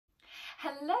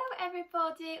Hello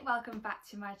everybody, welcome back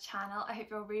to my channel. I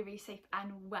hope you're all really safe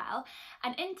and well.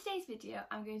 And in today's video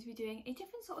I'm going to be doing a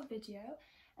different sort of video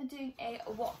and doing a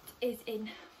what is in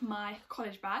my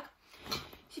college bag. So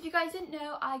if you guys didn't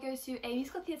know, I go to a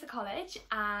musical theatre college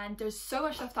and there's so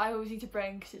much stuff that I always need to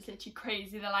bring because it's literally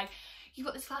crazy. They're like, you've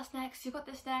got this class next, you've got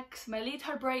this next, my lead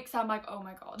time breaks, I'm like, oh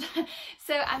my god.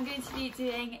 So I'm going to be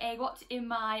doing a what's in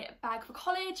my bag for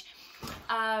college,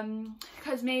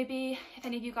 because maybe if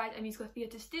any of you guys are musical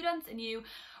theatre students and you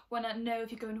want to know if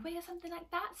you're going away or something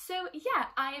like that. So yeah,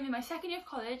 I am in my second year of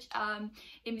college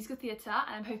in musical theatre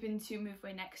and I'm hoping to move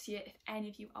away next year if any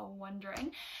of you are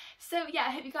wondering. So yeah,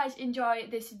 I hope you guys enjoy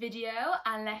this video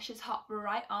and let's just hop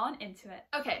right on into it.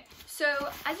 Okay, so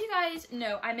as you guys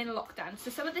know, I'm in lockdown, so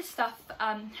some of this stuff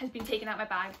has been taken out of my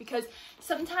bag because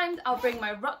sometimes I'll bring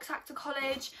my rucksack to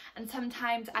college and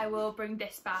sometimes I will bring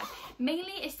this bag.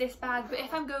 Mainly it's this bag, but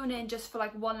if I'm going in just for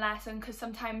like one lesson, because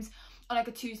sometimes on like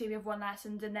a Tuesday we have one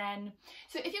lesson, and then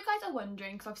so if you guys are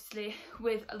wondering, because obviously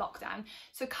with a lockdown,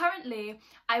 so currently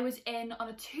I was in on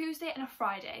a Tuesday and a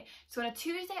Friday. So on a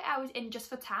Tuesday I was in just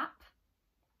for tap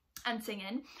and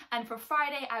singing, and for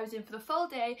Friday I was in for the full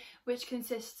day, which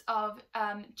consists of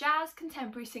jazz,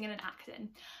 contemporary, singing and acting.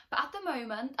 But at the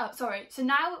moment, so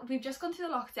now we've just gone through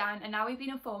the lockdown and now we've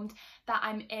been informed that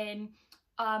I'm in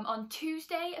on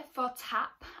Tuesday for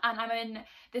tap, and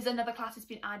there's another class that's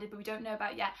been added but we don't know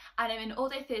about yet, and I'm in all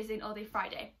day Thursday and all day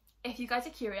Friday, if you guys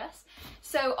are curious.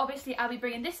 So obviously I'll be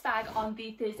bringing this bag on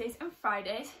the Thursdays and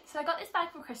Fridays. So I got this bag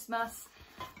for Christmas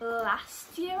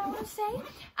last year, I want to say,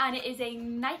 and it is a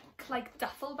Nike like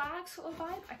duffel bag sort of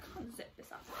vibe. I can't zip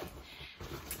this up.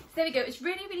 So there we go, it's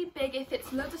really big, it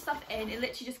fits loads of stuff in, it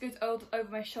literally just goes over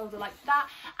my shoulder like that,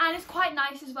 and it's quite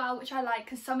nice as well, which I like,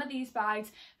 because some of these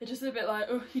bags, they're just a bit like,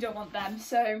 oh, you don't want them.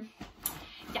 So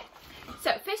yeah,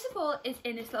 so first of all, it's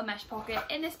in this little mesh pocket.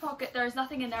 In this pocket there is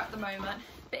nothing in there at the moment,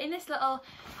 but in this little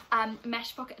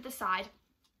mesh pocket at the side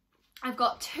I've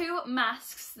got two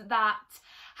masks that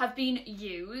have been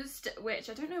used, which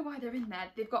I don't know why they're in there.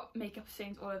 They've got makeup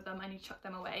stains all over them, I need to chuck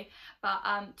them away, but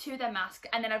two of their masks.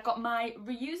 And then I've got my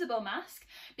reusable mask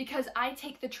because I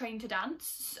take the train to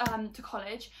dance to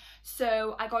college,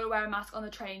 so I gotta wear a mask on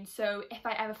the train, so if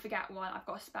I ever forget one I've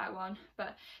got a spare one,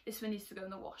 but this one needs to go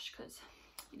in the wash because,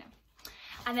 you know.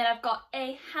 And then I've got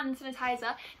a hand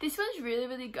sanitizer. This one's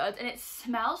really good and it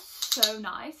smells so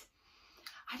nice.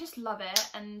 I just love it.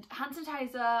 And hand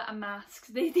sanitizer and masks,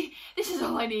 this is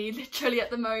all I need literally at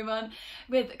the moment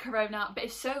with Corona, but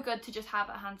it's so good to just have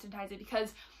a hand sanitizer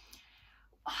because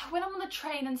when I'm on the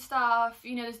train and stuff,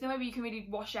 you know, there's no way where you can really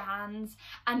wash your hands,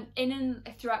 and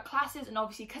throughout classes, and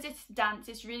obviously because it's dance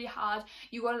it's really hard,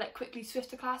 you gotta like quickly switch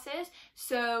to classes,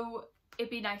 so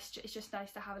it'd be nice, it's just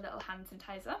nice to have a little hand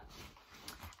sanitizer.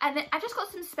 And then I've just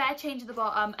got some spare change at the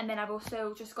bottom, and then I've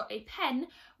also just got a pen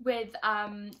with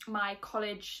my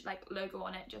college like logo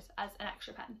on it, just as an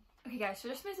extra pen. Okay guys, so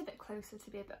just moved a bit closer to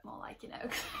be a bit more like, you know,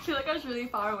 because I feel like I was really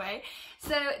far away.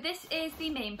 So this is the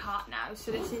main part now,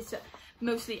 so this is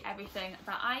mostly everything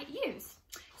that I use.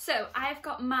 So I've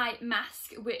got my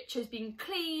mask, which has been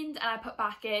cleaned and I put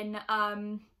back in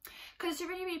because it's a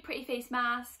really pretty face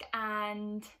mask,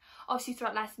 and obviously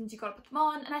throughout lessons you've got to put them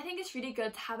on, and I think it's really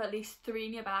good to have at least 3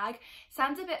 in your bag.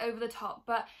 Sounds a bit over the top,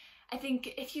 but I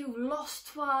think if you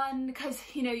lost one, because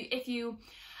you know, if you,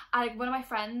 like one of my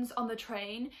friends on the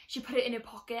train, she put it in her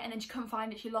pocket and then she couldn't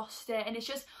find it, she lost it, and it's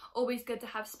just always good to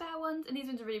have spare ones, and these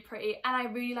ones are really pretty, and I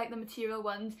really like the material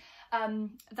ones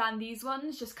than these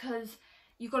ones, just because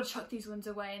you've got to chuck these ones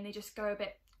away and they just go a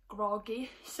bit groggy,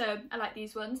 so I like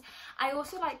these ones. I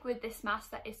also like with this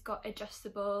mask that it's got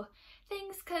adjustable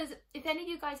things, because if any of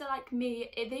you guys are like me,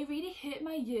 they really hurt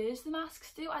my ears, the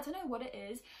masks do. I don't know what it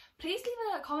is. Please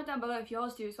leave a comment down below if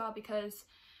yours do as well, because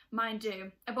mine do.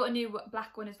 I bought a new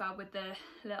black one as well with the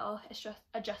little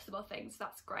adjustable things, so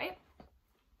that's great.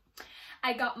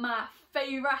 I got my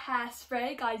favourite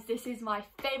hairspray, guys. This is my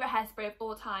favourite hairspray of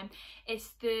all time. It's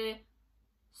the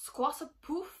Squash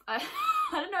Poof. I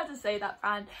don't know how to say that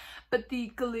brand, but the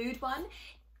glued one.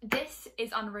 This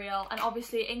is unreal, and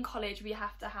obviously in college we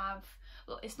have to have,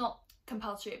 well, it's not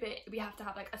compulsory, but we have to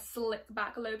have like a slick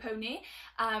back low pony,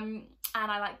 and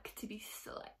I like to be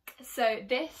slick. So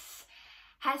this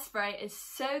hairspray is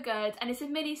so good, and it's a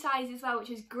mini size as well,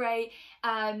 which is great.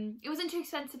 It wasn't too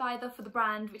expensive either for the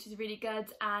brand, which is really good,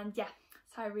 and yeah,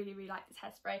 so I really like this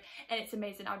hairspray and it's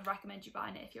amazing. I would recommend you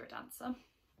buying it if you're a dancer.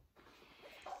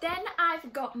 Then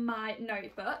I've got my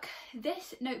notebook.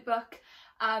 This notebook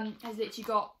has literally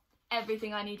got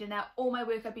everything I need in there. All my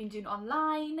work I've been doing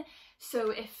online,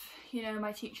 so if, you know,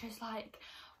 my teacher's like,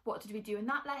 what did we do in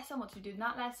that lesson, what did we do in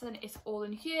that lesson, it's all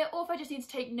in here. Or if I just need to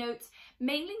take notes,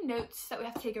 mainly notes that we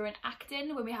have to take are in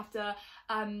acting, when we have to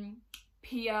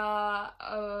peer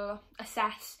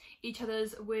assess each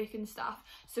other's work and stuff.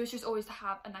 So it's just always to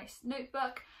have a nice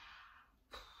notebook.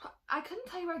 I couldn't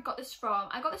tell you where I got this from.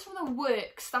 I got this from the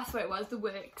Works, that's where it was, the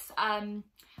Works,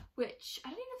 which I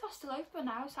don't even know if that's still open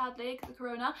now, sadly, because of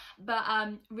Corona, but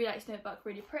really nice notebook,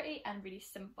 really pretty and really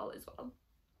simple as well.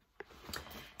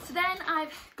 So then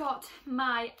I've got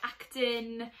my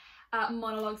acting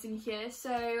monologues in here.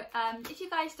 So if you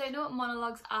guys don't know what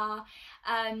monologues are,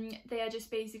 they are just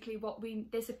basically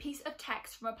there's a piece of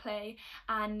text from a play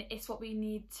and it's what we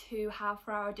need to have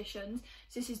for our auditions.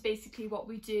 So this is basically what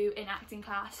we do in acting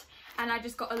class, and I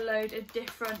just got a load of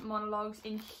different monologues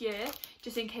in here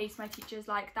just in case my teacher's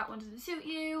like, that one doesn't suit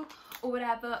you or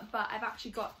whatever. But I've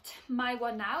actually got my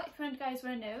one now. If you guys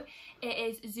want to know, it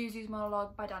is Zuzu's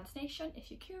monologue by Dance Nation.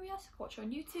 If you're curious, watch her on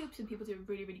YouTube. Some people do it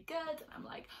really, really good, and I'm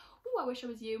like, oh, I wish I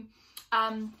was you. So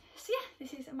yeah,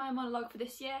 this is my monologue for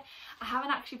this year. I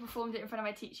haven't actually performed it in front of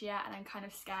my teacher yet, and I'm kind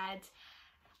of scared.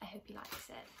 I hope he likes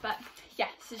it. But yeah,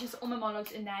 so just all my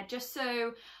monologues in there, just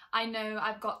so I know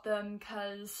I've got them,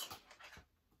 because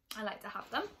I like to have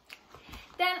them.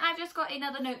 Then I've just got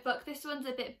another notebook. This one's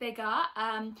a bit bigger.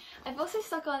 I've also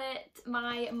stuck on it,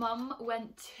 my mum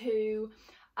went to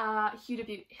Huda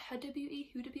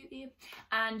Beauty,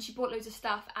 and she bought loads of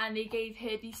stuff, and they gave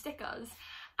her these stickers.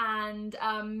 And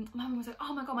my mum was like,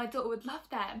 oh my god, my daughter would love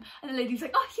them. And the lady's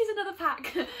like, oh, here's another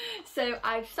pack. So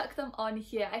I've stuck them on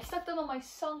here. I stuck them on my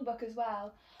songbook as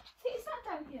well. See, is that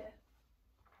down here?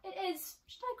 It is.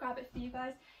 Should I grab it for you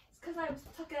guys? It's because I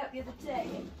took it out the other day.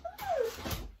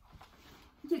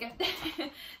 Here we go.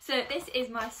 So this is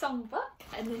my songbook,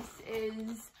 and this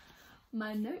is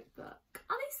my notebook.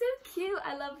 Aren't they so cute?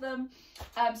 I love them.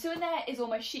 So in there is all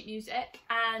my sheet music,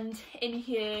 and in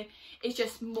here is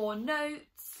just more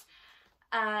notes,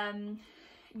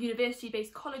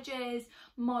 university-based colleges,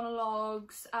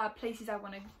 monologues, places I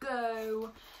want to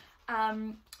go,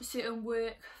 certain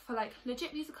work for like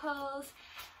legit musicals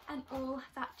and all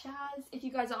that jazz. If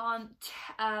you guys aren't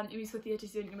a musical theatre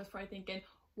student, you're probably thinking,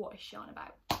 what is she on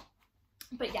about?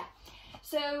 But yeah,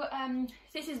 so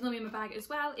this is normally in my bag as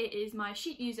well. It is my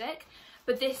sheet music,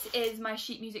 but this is my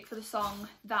sheet music for the song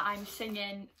that I'm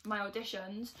singing my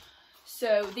auditions.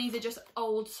 So these are just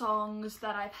old songs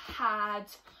that I've had,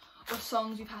 or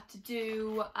songs we've had to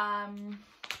do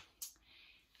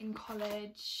in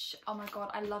college. Oh my god,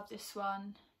 I love this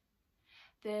one.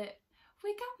 The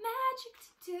we got magic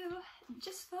to do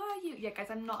just for you. Yeah guys,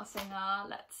 I'm not a singer.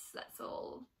 Let's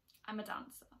all, I'm a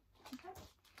dancer, okay?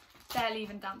 Barely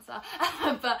even dancer.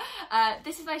 But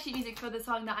this is my sheet music for the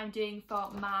song that I'm doing for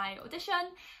my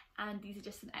audition, and these are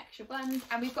just some extra ones.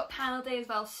 And we've got panel day as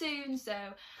well soon, so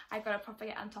I've got to proper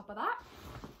get on top of that.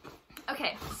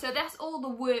 Okay, so that's all the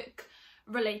work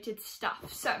related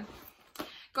stuff. So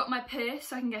got my purse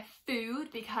so I can get food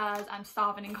because I'm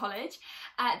starving in college.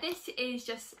 This is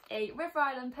just a River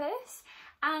Island purse,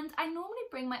 and I normally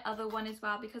bring my other one as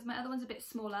well because my other one's a bit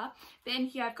smaller. But in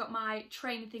here I've got my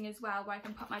train thing as well, where I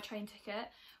can put my train ticket,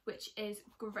 which is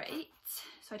great,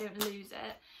 so I don't lose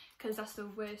it, because that's the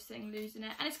worst thing, losing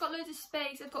it. And it's got loads of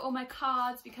space. I've got all my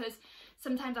cards, because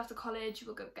sometimes after college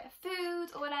we'll go get food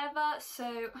or whatever,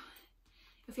 so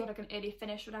if you have like an early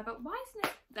finish or whatever. Why isn't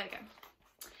it? There we go.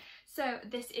 So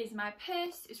this is my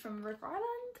purse. It's from River Island,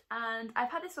 and I've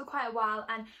had this for quite a while,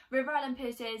 and River Island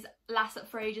purses last up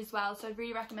for ages as well, so I'd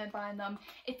really recommend buying them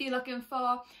if you're looking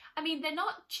for, I mean, they're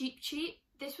not cheap.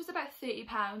 This was about £30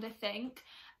 I think,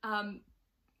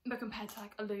 but compared to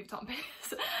like a Louis Vuitton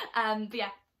purse. But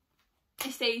yeah,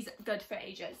 it stays good for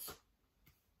ages.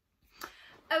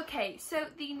 Okay, so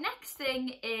the next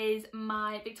thing is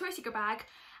my Victoria's Secret bag,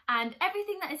 and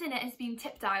everything that is in it has been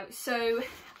tipped out. So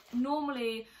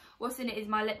normally what's in it is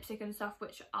my lipstick and stuff,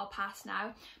 which I'll pass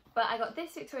now. But I got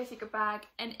this Victoria's Secret bag,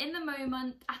 and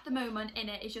at the moment in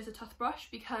it is just a toothbrush,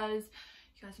 because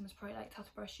you guys must probably like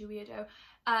toothbrush, you weirdo.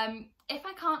 If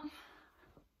I can't,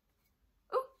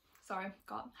 oh sorry,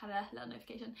 had a little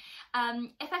notification.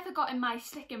 If I've forgotten my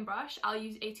slicking brush, I'll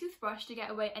use a toothbrush to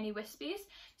get away any wispies.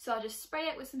 So I'll just spray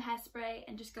it with some hairspray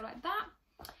and just go like that.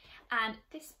 And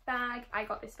this bag, I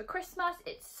got this for Christmas.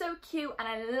 It's so cute, and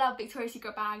I love Victoria's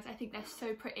Secret bags. I think they're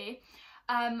so pretty.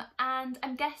 And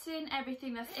I'm guessing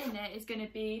everything that's in it is going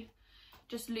to be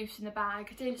just loose in the bag.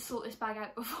 I didn't sort this bag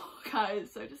out before,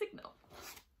 guys, so just ignore.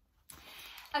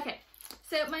 Okay,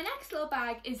 so my next little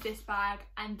bag is this bag,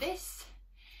 and this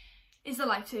is the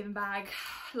lifesaving bag.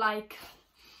 Like,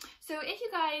 so if you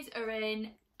guys are in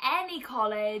any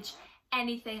college,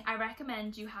 anything, I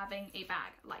recommend you having a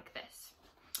bag like this.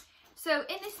 So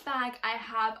in this bag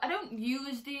I don't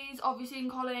use these obviously in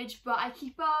college, but I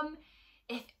keep them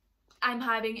if I'm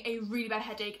having a really bad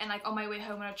headache and like on my way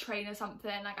home on a train or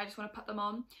something, like I just want to put them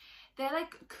on. They're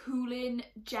like cooling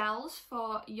gels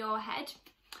for your head.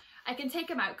 I can take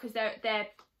them out because they're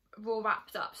all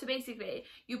wrapped up. So basically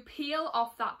you peel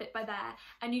off that bit by there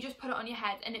and you just put it on your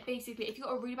head, and it basically, if you've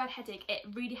got a really bad headache, it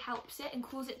really helps it and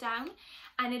cools it down.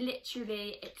 And it's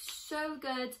so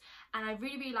good and I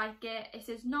really like it. It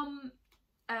says non-medical,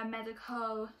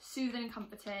 soothing and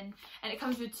comforting, and it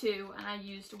comes with 2 and I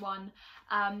used 1.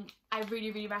 I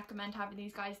really recommend having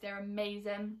these guys. They're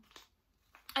amazing.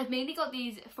 I've mainly got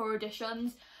these for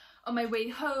auditions on my way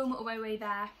home or my way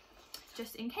there,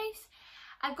 just in case.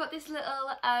 I've got this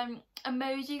little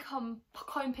emoji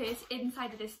coin purse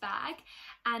inside of this bag,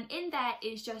 and in there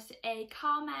is just a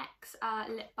Carmex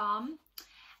lip balm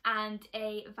and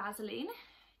a Vaseline,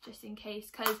 just in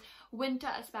case, because winter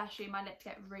especially my lips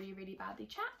get really badly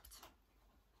chapped.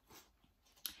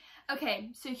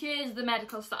 Okay, so here's the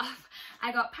medical stuff.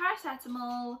 I got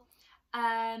paracetamol,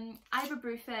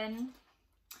 ibuprofen,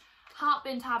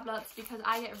 heartburn tablets because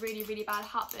I get really bad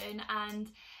heartburn,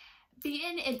 and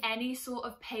being in any sort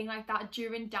of pain like that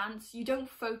during dance, you don't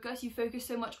focus, you focus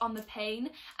so much on the pain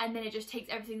and then it just takes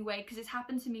everything away, because it's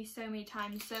happened to me so many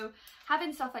times. So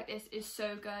having stuff like this is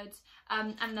so good.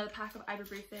 And another pack of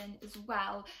ibuprofen as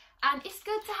well. And it's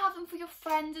good to have them for your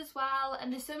friends as well.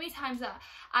 And there's so many times that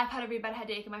I've had a really bad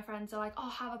headache and my friends are like, oh,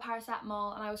 have a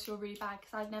paracetamol, and I always feel really bad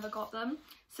because I've never got them.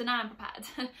 So now I'm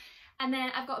prepared. And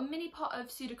then I've got a mini pot of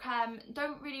Sudocrem.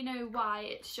 Don't really know why,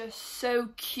 it's just so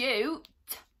cute.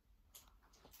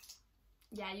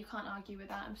 Yeah, you can't argue with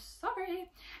that, I'm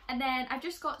sorry. And then I've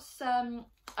just got some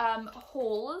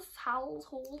Halls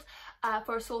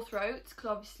for a sore throat, because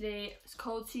obviously it's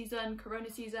cold season, corona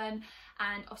season,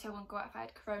 and obviously I won't go out if I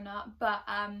had corona, but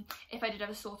if I did have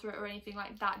a sore throat or anything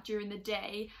like that during the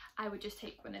day, I would just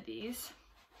take one of these.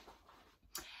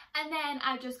 And then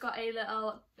I've just got a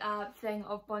little thing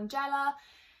of Bonjela,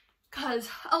 because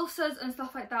ulcers and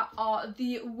stuff like that are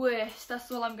the worst, that's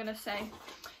all I'm gonna say.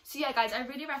 So yeah guys, I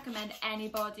really recommend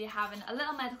anybody having a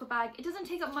little medical bag. It doesn't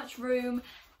take up much room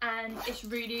and it's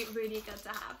really good to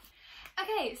have.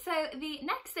 Okay, so the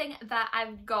next thing that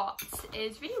I've got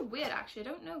is really weird actually. I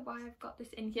don't know why I've got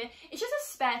this in here. It's just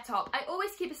a spare top. I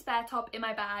always keep a spare top in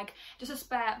my bag, just a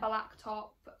spare black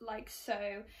top like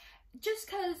so. Just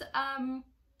because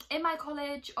in my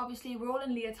college, obviously we're all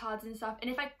in leotards and stuff,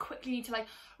 and if I quickly need to like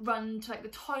run to like the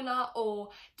toilet or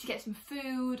to get some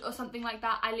food or something like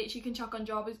that, I literally can chuck on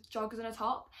joggers and a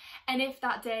top. And if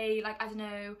that day, like I don't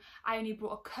know, I only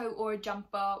brought a coat or a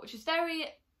jumper, which is very,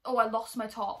 oh I lost my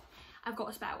top, I've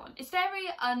got a spare one. It's very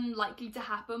unlikely to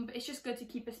happen, but it's just good to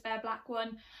keep a spare black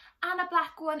one. And a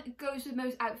black one goes with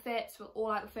most outfits, with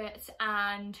all outfits,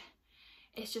 and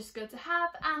it's just good to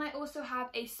have. And I also have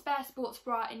a spare sports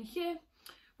bra in here,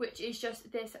 which is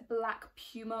just this black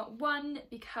Puma one,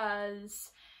 because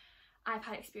I've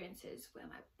had experiences where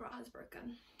my bra has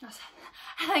broken.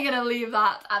 I'm gonna leave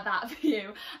that at that for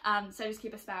you. So just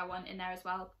keep a spare one in there as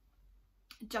well,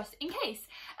 just in case.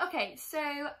 Okay,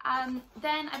 so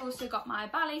then I've also got my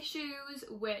ballet shoes,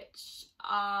 which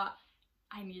are,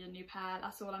 I need a new pair,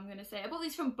 that's all I'm gonna say. I bought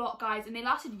these from Block Guys and they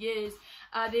lasted years.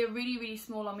 They're really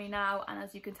small on me now, and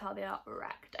as you can tell they are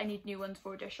wrecked. I need new ones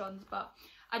for auditions, but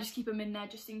I just keep them in there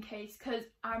just in case, because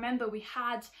I remember we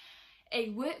had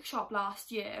a workshop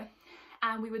last year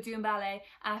and we were doing ballet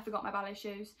and I forgot my ballet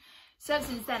shoes. So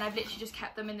since then I've literally just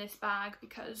kept them in this bag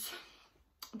because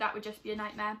that would just be a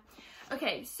nightmare.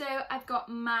 Okay, so I've got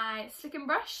my slicking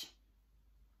brush,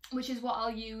 which is what I'll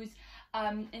use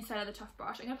instead of the tuff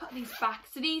brush. I'm going to put these back.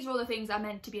 So these are all the things that are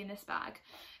meant to be in this bag.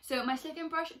 So my slicking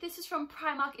brush, this is from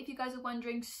Primark if you guys are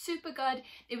wondering, super good.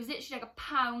 It was literally like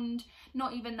 £1,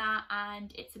 not even that,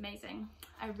 and it's amazing.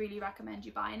 I really recommend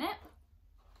you buying it.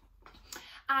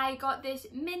 I got this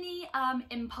mini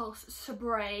impulse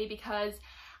spray because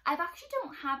I actually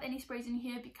don't have any sprays in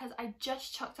here because I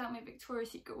just chucked out my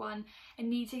Victoria's Secret one and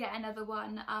need to get another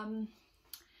one.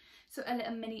 So a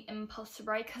little mini impulse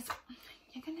spray because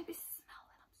you're going to be smelling,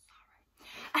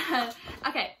 I'm sorry.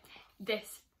 Okay,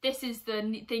 this is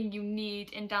the thing you need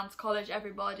in dance college,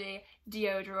 everybody.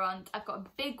 Deodorant. I've got a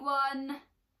big one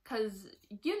because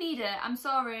you need it. I'm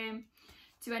sorry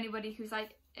to anybody who's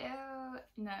like, oh,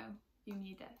 no, you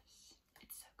need this.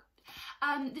 It's so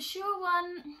good. The Sure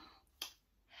one,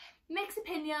 mixed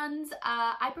opinions.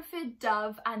 I prefer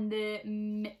Dove and the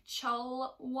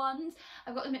Mitchell ones.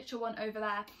 I've got the Mitchell one over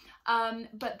there.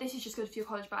 But this is just good for your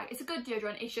college bag. It's a good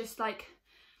deodorant. It's just like,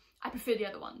 I prefer the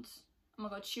other ones. Oh my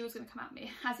god, she was gonna come at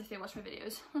me as if they watch my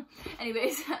videos.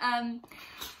 Anyways,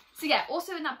 So yeah,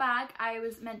 also in that bag I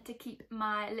was meant to keep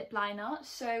my lip liner.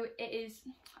 So it is,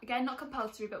 again, not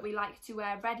compulsory, but we like to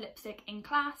wear red lipstick in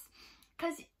class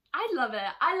because I love it.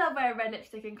 I love wearing red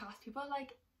lipstick in class. People are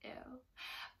like, ew.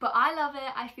 But I love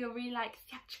it. I feel really like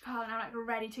theatrical and I'm like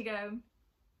ready to go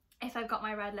if I've got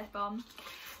my red lip on.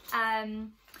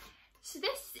 So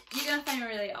this, you're gonna find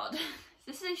really odd.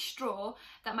 This is a straw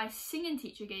that my singing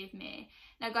teacher gave me.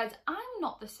 Now guys, I'm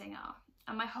not the singer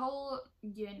and my whole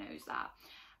year knows that.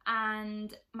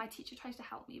 And my teacher tries to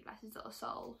help me, bless his little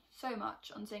soul, so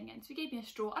much on singing. So he gave me a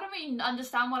straw. I don't really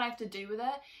understand what I have to do with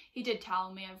it. He did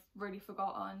tell me, I've really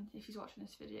forgotten. If he's watching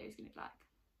this video, he's gonna be like,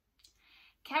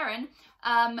 Karen.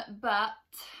 But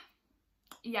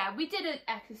yeah, we did an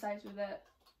exercise with it.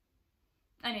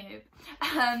 Anywho,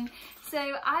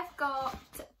 so I've got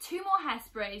 2 more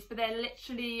hairsprays, but they're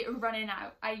literally running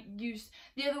out. I used,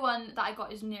 the other one that I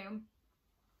got is new.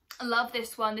 I love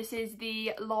this one. This is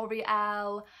the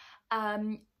L'Oreal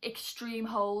Extreme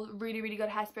Hold. Really, really good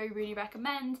hairspray, really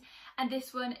recommend. And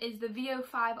this one is the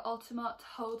VO5 Ultimate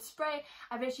Hold Spray.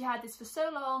 I've actually had this for so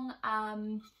long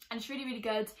and it's really, really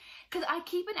good because I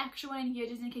keep an extra one in here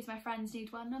just in case my friends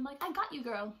need one. And I'm like, I got you,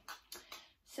 girl.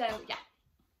 So yeah.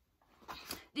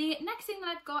 The next thing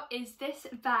that I've got is this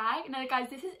bag. Now guys,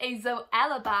 this is a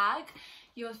Zoella bag.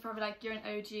 Yours probably like, you're an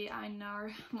OG, I know,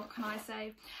 what can I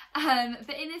say?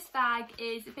 But in this bag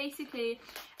is basically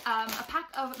a pack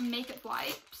of makeup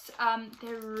wipes.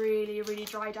 They're really, really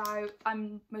dried out.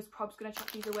 I'm most probably gonna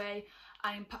chuck these away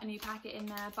and put a new packet in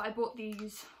there. But I bought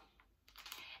these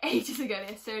ages ago,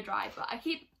 they're so dry. But I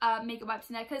keep makeup wipes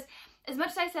in there because as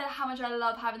much as I said how much I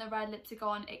love having the red lipstick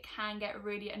on, it can get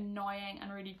really annoying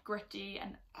and really gritty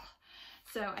and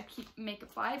so I keep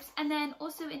makeup wipes. And then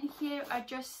also in here are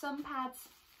just some pads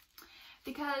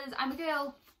because I'm a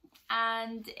girl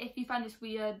and if you find this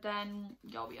weird then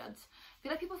you're weird. I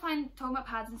feel like people find talking about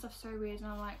pads and stuff so weird and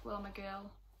I'm like, well, I'm a girl,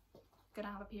 gonna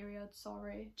have a period,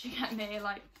 sorry. Do you get me?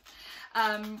 Like,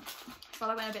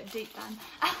 well, I went a bit deep then.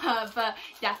 But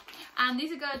yeah, and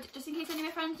these are good just in case any of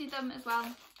my friends need them as well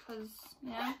because,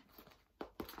 yeah,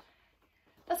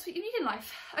 that's what you need in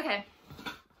life. Okay.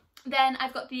 Then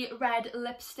I've got the red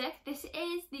lipstick. This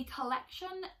is the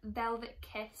Collection Velvet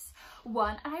Kiss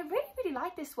one. And I really, really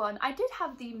like this one. I did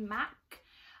have the MAC,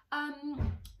 oh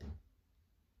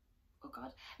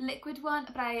God, liquid one,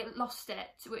 but I lost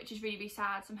it, which is really, really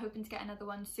sad. So I'm hoping to get another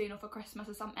one soon or for Christmas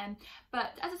or something.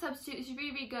 But as a substitute, it's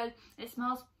really, really good. It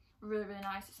smells really, really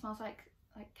nice. It smells like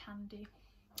candy,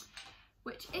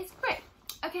 which is great.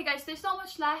 Okay guys, there's not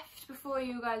much left before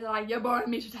you guys are like, you're boring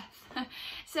me to death.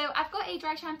 So I've got a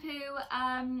dry shampoo.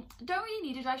 Don't really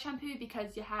need a dry shampoo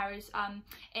because your hair is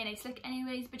in a slick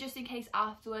anyways, but just in case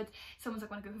afterwards someone's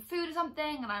like want to go for food or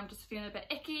something and I'm just feeling a bit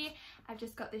icky, I've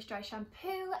just got this dry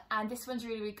shampoo and this one's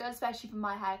really, really good, especially for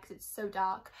my hair because it's so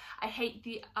dark. I hate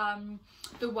the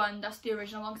one that's the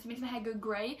original one because it makes my hair go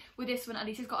grey. With this one at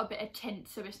least it's got a bit of tint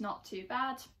so it's not too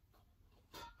bad.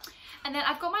 And then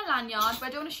I've got my lanyard, but I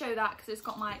don't want to show that because it's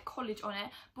got my college on it.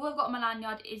 But what I've got on my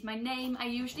lanyard is my name. I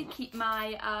usually keep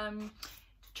my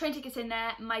train tickets in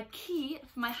there, my key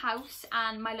for my house,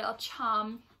 and my little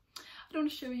charm. I don't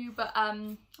want to show you, but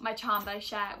my charm that I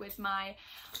share with my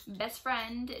best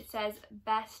friend. It says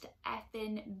best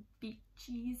effing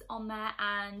beaches on there,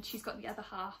 and she's got the other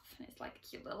half, and it's like a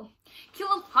cute little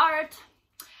heart.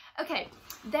 Okay,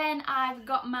 then I've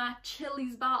got my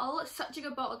Chili's bottle. Such a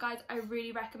good bottle, guys. I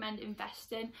really recommend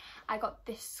investing. I got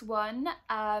this one.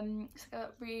 It's like a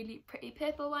really pretty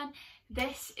purple one.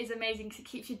 This is amazing because it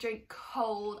keeps your drink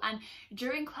cold. And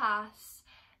during class,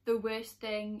 the worst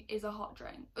thing is a hot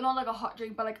drink. Not like a hot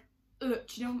drink, but like, do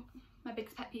you know my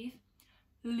biggest pet peeve?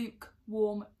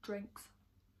 Lukewarm drinks.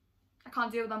 I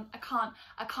can't deal with them.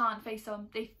 I can't face them.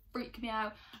 They freak me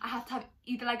out. I have to have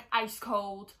either like ice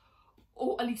cold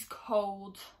or at least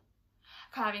cold.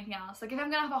 I can't have anything else. Like if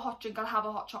I'm gonna have a hot drink, I'll have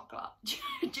a hot chocolate.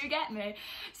 Do you get me?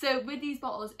 So with these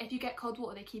bottles, if you get cold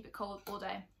water, they keep it cold all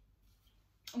day,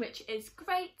 which is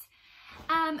great.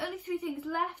 Only 3 things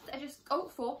left.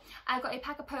 Four. I've got a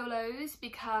pack of polos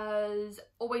because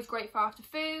always great for after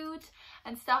food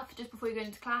and stuff, just before you go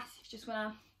into class if you just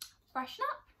want to freshen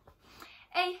up.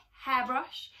 A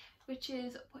hairbrush, which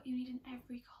is what you need in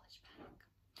every college bag.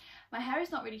 My hair is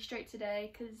not really straight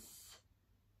today because,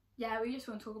 yeah, we just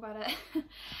won't talk about it.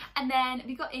 And then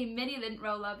we got a mini lint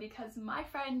roller because my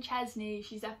friend Chesney,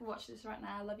 she's definitely watching this right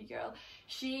now, I love you girl,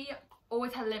 she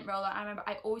always had a lint roller. I remember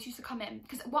I always used to come in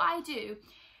because what I do,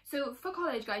 so for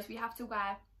college guys, we have to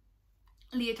wear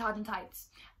leotard and tights,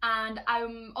 and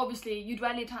obviously you'd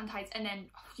wear leotard and tights and then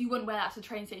you wouldn't wear that to the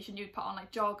train station, you'd put on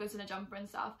like joggers and a jumper and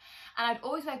stuff, and I'd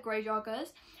always wear grey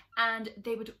joggers and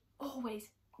they would always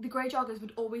the grey joggers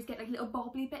would always get like little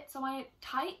bobbly bits on my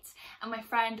tights, and my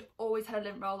friend always had a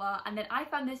lint roller, and then I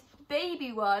found this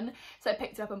baby one, so I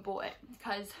picked it up and bought it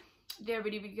because they're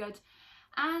really, really good.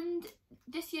 And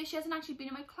this year she hasn't actually been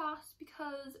in my class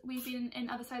because we've been in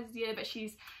other sides of the year, but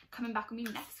she's coming back with me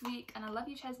next week, and I love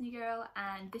you, Chesney girl,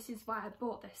 and this is why I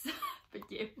bought this for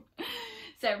you.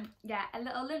 So yeah, a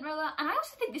little lint roller. And I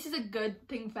also think this is a good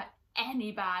thing for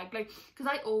any bag, like, because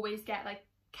I always get like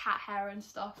cat hair and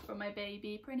stuff from my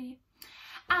baby Prinny.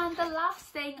 And the last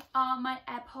thing are my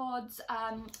AirPods.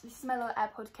 This is my little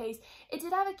AirPod case. It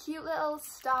did have a cute little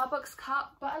Starbucks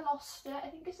cup, but I lost it. I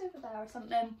think it's over there or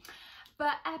something.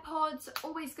 But AirPods,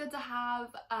 always good to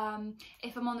have.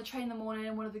 If I'm on the train in the morning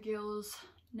and one of the girls,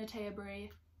 Natea Brie,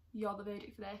 you're the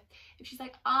verdict for this. If she's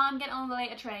like, I'm getting on the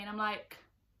later train, I'm like,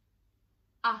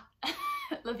 ah,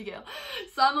 love you girl.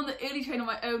 So I'm on the early train on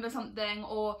my own or something,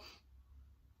 or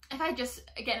if I just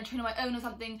get in a train on my own or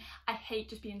something, I hate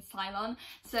just being silent.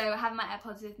 So having my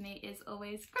AirPods with me is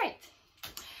always great.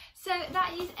 So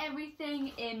that is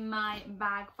everything in my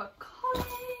bag for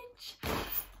college.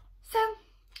 So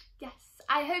yes,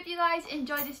 I hope you guys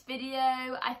enjoyed this video.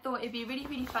 I thought it'd be really,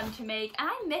 really fun to make, and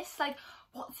I miss like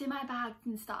what's in my bag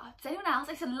and stuff. Does anyone else?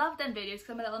 I used to love them videos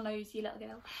because I'm a little nosy little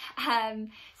girl.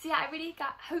 So yeah, I really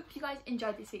hope you guys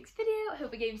enjoyed this week's video. I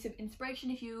hope it gave you some inspiration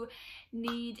if you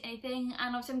need anything.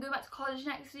 And obviously I'm going back to college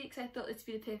next week, so I thought this would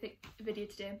be the perfect video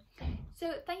to do.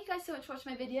 So thank you guys so much for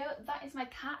watching my video. That is my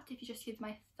cat, if you just hear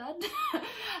my thud.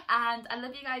 And I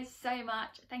love you guys so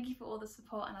much. Thank you for all the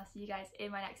support, and I'll see you guys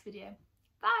in my next video.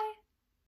 Bye!